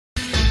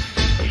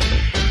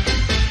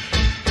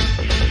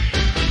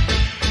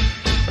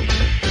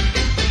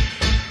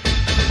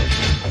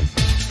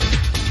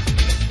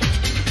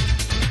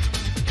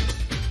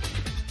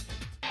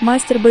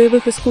Мастер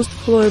боевых искусств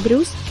Хлоя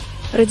Брюс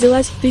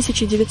родилась в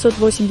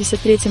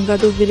 1983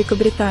 году в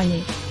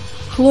Великобритании.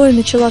 Хлоя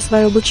начала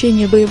свое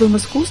обучение боевым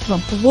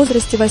искусствам в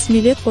возрасте 8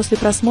 лет после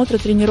просмотра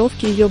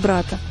тренировки ее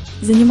брата.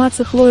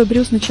 Заниматься Хлоя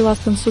Брюс начала с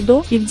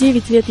танг-су-до, и в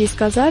 9 лет ей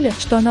сказали,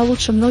 что она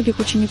лучше многих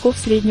учеников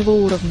среднего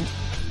уровня.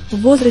 В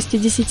возрасте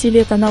 10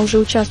 лет она уже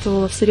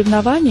участвовала в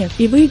соревнованиях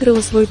и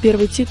выиграла свой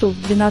первый титул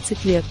в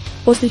 12 лет,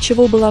 после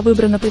чего была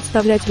выбрана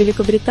представлять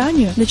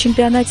Великобританию на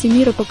чемпионате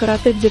мира по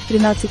карате, где в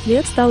 13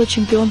 лет стала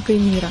чемпионкой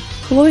мира.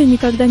 Хлоя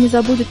никогда не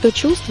забудет то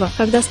чувство,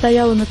 когда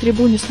стояла на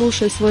трибуне,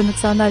 слушая свой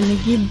национальный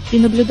гимн, и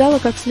наблюдала,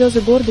 как слезы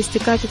гордости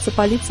катятся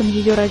по лицам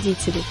ее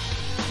родителей.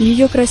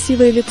 Ее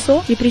красивое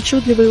лицо и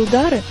причудливые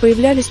удары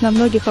появлялись на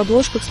многих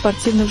обложках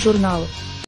спортивных журналов.